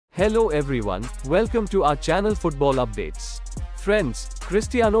Hello everyone, welcome to our channel Football Updates. Friends,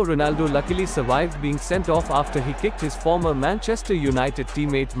 Cristiano Ronaldo luckily survived being sent off after he kicked his former Manchester United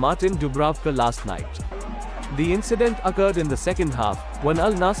teammate Martin Dubravka last night. The incident occurred in the second half, when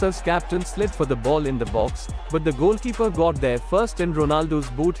Al Nassr's captain slid for the ball in the box, but the goalkeeper got there first and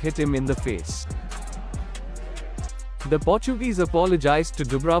Ronaldo's boot hit him in the face. The Portuguese apologized to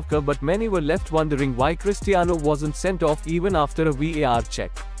Dubravka, but many were left wondering why Cristiano wasn't sent off even after a VAR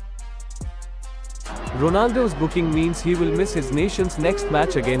check. Ronaldo's booking means he will miss his nation's next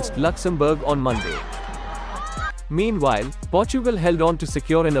match against Luxembourg on Monday. Meanwhile, Portugal held on to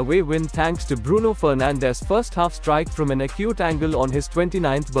secure an away win thanks to Bruno Fernandes' first-half strike from an acute angle on his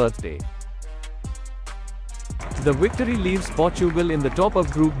 29th birthday. The victory leaves Portugal in the top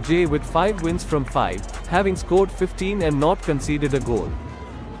of Group J with 5 wins from 5, having scored 15 and not conceded a goal.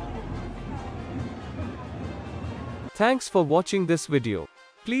 Thanks for watching this video.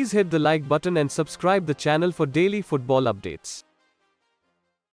 Please hit the like button and subscribe the channel for daily football updates.